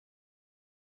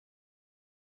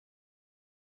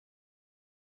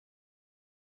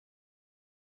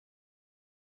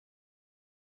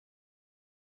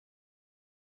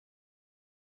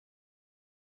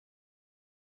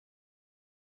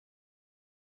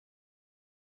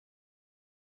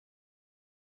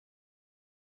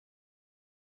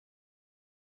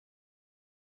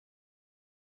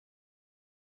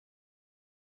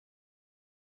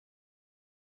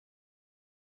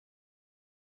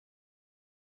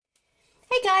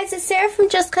Hey guys, it's Sarah from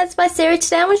Just Cuts by Sarah.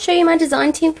 Today I'm going to show you my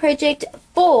design team project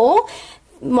for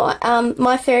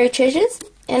my fairy treasures,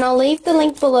 and I'll leave the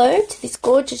link below to this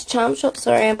gorgeous charm shop.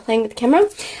 Sorry, I'm playing with the camera.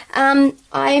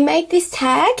 I made this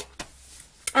tag.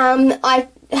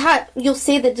 You'll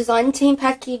see the design team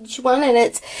package one, and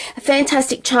it's a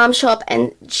fantastic charm shop,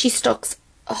 and she stocks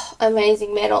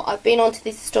amazing metal. I've been onto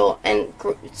this store and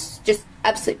it's just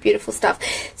absolute beautiful stuff.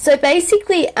 So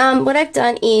basically what I've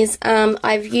done is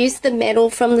I've used the metal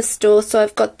from the store. So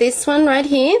I've got this one right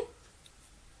here.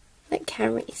 That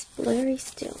camera is blurry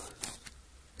still.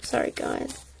 Sorry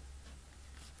guys.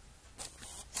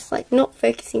 It's like not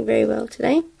focusing very well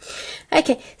today.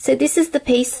 Okay, so this is the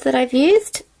piece that I've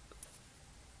used.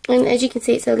 And as you can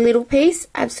see, it's a little piece.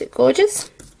 Absolute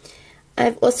gorgeous.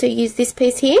 I've also used this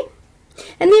piece here.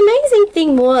 And the amazing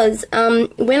thing was,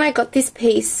 when I got this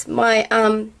piece, my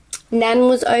nan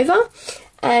was over,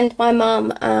 and my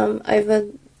mum over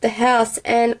the house,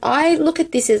 and I look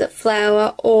at this as a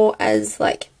flower or as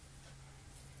like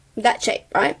that shape,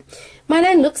 right? My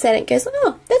nan looks at it and goes,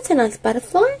 "Oh, that's a nice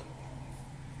butterfly."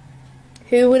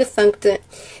 Who would have thunked it?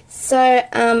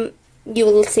 So you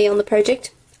will see on the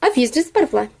project, I've used it as a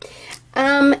butterfly,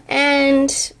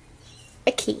 and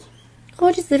a key.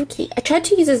 Gorgeous little key. I tried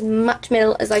to use as much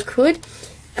metal as I could,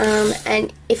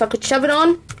 and if I could shove it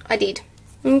on, I did.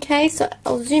 Okay, so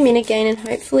I'll zoom in again and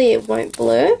hopefully it won't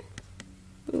blur.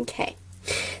 Okay,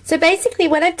 so basically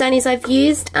what I've done is I've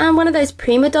used one of those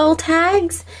Prima doll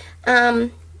tags. I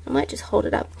might just hold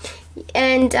it up,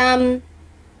 and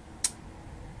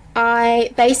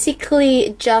I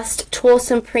basically just tore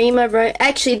some Prima.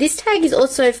 Actually, this tag is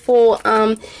also for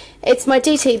it's my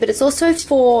DT, but it's also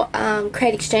for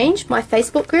Create Exchange, my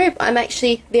Facebook group. I'm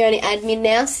actually the only admin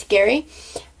now, scary.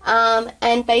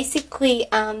 And basically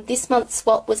this month's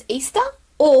swap was Easter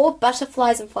or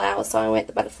butterflies and flowers. So I went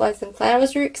the butterflies and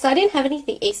flowers route because I didn't have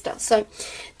anything Easter. So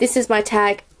this is my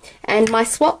tag. And my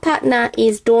swap partner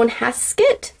is Dawn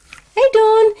Haskett. Hey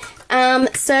Dawn!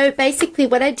 So basically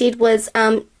what I did was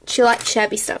she liked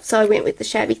shabby stuff, so I went with the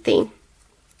shabby theme.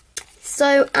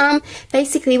 So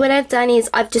basically what I've done is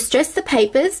I've distressed the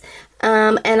papers,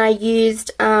 and I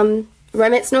used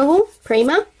romance novel,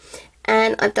 Prima,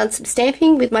 and I've done some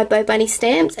stamping with my Bow Bunny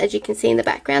stamps, as you can see in the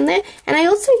background there. And I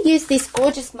also used this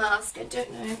gorgeous mask. I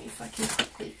don't know if I can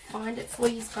quickly find it for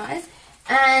you guys.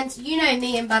 And you know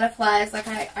me and butterflies, like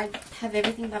I have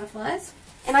everything butterflies.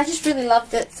 And I just really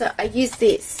loved it, so I used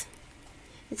this.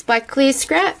 It's by Clear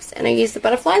Scraps, and I used the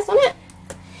butterflies on it.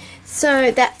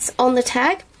 So that's on the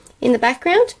tag in the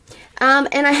background.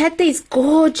 And I had these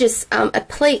gorgeous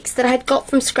appliques that I had got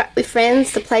from Scrap with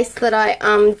Friends, the place that I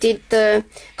did the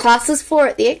classes for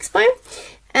at the expo.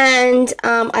 And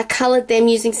I coloured them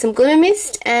using some Glimmer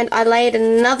Mist, and I layered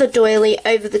another doily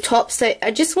over the top. So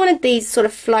I just wanted these sort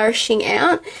of flourishing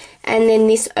out, and then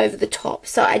this over the top.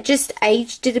 So I just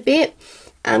aged it a bit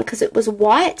because it was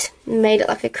white and made it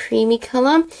like a creamy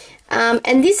colour.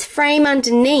 And this frame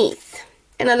underneath,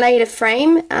 and I laid a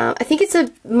frame, I think it's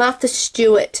a Martha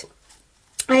Stewart.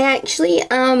 I actually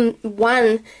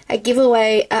won a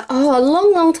giveaway a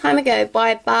long time ago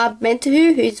by Barb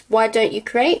Mentahu, who's Why Don't You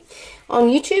Create on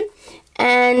YouTube,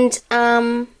 and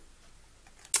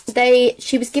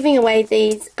she was giving away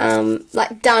these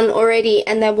like done already,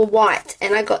 and they were white,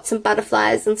 and I got some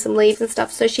butterflies and some leaves and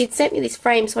stuff. So she'd sent me this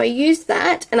frame, so I used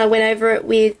that, and I went over it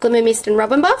with Glimmer Mist and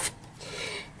Rub and Buff.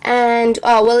 And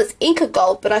well, it's Inca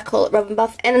Gold, but I call it Rub and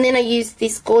Buff. And then I used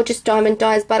this gorgeous Diamond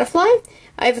Dyes butterfly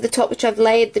over the top, which I've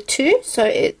layered the two,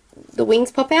 so the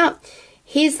wings pop out.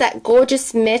 Here's that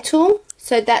gorgeous metal,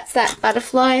 so that's that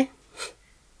butterfly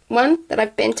one that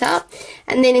I've bent up.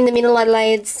 And then in the middle I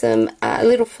layered some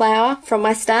little flower from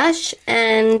my stash,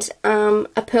 and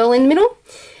a pearl in the middle.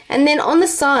 And then on the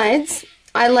sides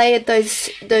I layered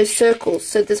those circles,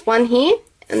 so there's one here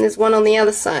and there's one on the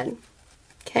other side.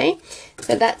 Okay,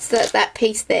 so that's that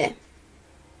piece there.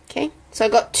 Okay, so I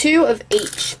got two of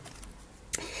each.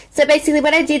 So basically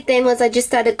what I did then was I just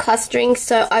started clustering.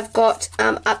 So I've got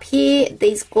up here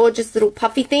these gorgeous little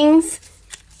puffy things,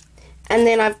 and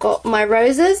then I've got my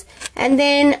roses, and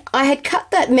then I had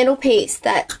cut that metal piece,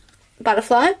 that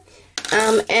butterfly,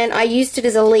 and I used it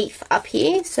as a leaf up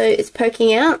here, so it's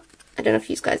poking out. I don't know if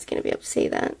you guys are going to be able to see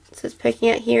that. So it's poking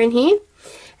out here and here.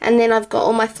 And then I've got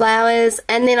all my flowers,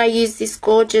 and then I use this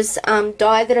gorgeous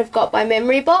die that I've got by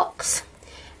Memory Box.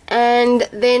 And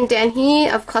then down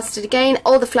here I've clustered again.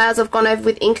 All the flowers I've gone over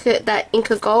with that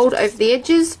Inca Gold over the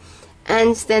edges,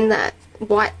 and then that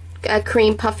white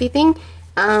cream puffy thing,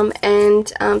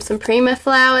 and some Prima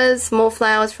flowers, more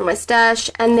flowers from my stash,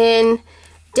 and then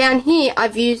down here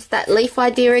I've used that leaf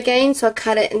idea again, so I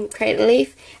cut it and create a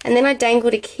leaf, and then I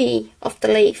dangled a key off the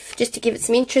leaf just to give it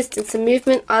some interest and some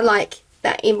movement. I like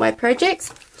that in my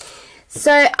projects.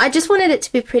 So I just wanted it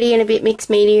to be pretty and a bit mixed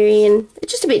media-y and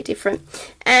just a bit different.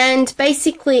 And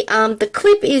basically the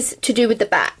clip is to do with the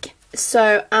back.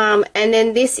 So and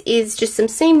then this is just some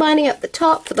seam binding up the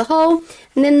top for the hole,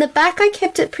 and then the back I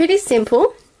kept it pretty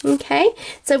simple. Okay,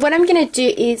 so what I'm going to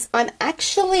do is I've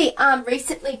actually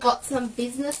recently got some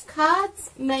business cards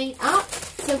made up.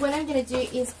 So what I'm going to do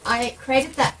is I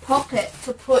created that pocket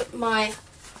to put my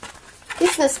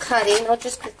business card in. I'll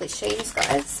just quickly show you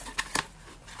guys.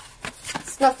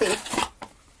 It's nothing,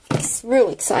 it's real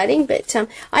exciting, but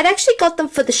I'd actually got them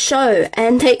for the show,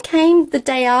 and they came the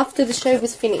day after the show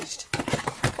was finished.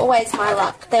 Always my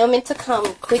luck. They were meant to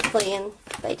come quickly and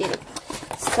they didn't.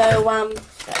 So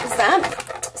that was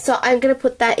that. So I'm going to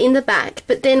put that in the back,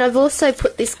 but then I've also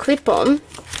put this clip on,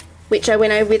 which I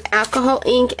went over with alcohol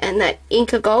ink and that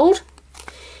Inca Gold.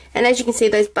 And as you can see,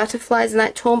 those butterflies and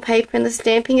that torn paper and the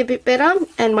stamping a bit better,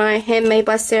 and my Handmade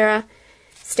by Sarah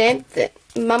stamp that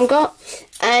Mum got.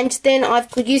 And then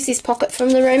I've used this pocket from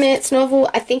the romance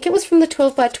novel. I think it was from the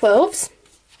 12 by 12s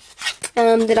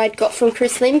that I'd got from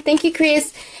Chris Lim. Thank you,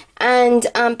 Chris. And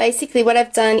basically what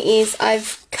I've done is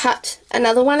I've cut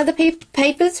another one of the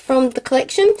papers from the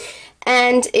collection,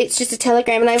 and it's just a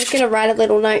telegram, and I was going to write a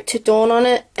little note to Dawn on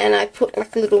it, and I put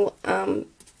like a little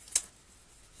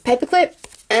paper clip,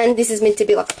 and this is meant to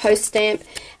be like a post stamp,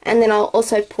 and then I'll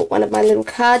also put one of my little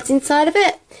cards inside of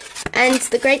it. And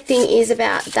the great thing is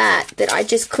about that I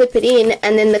just clip it in,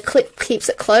 and then the clip keeps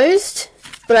it closed.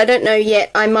 But I don't know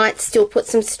yet. I might still put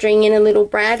some string in a little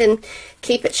brad and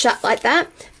keep it shut like that.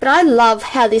 But I love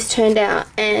how this turned out,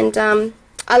 and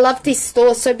I love this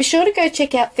store. So be sure to go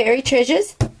check out Fairy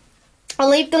Treasures. I'll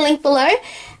leave the link below.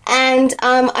 And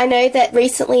I know that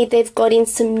recently they've got in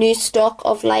some new stock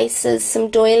of laces, some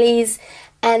doilies,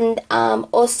 and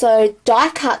also die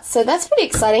cuts. So that's pretty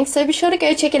exciting. So be sure to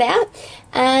go check it out.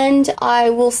 And I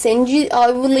will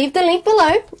leave the link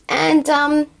below. And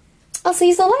I'll see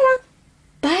you all later.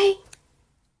 Bye.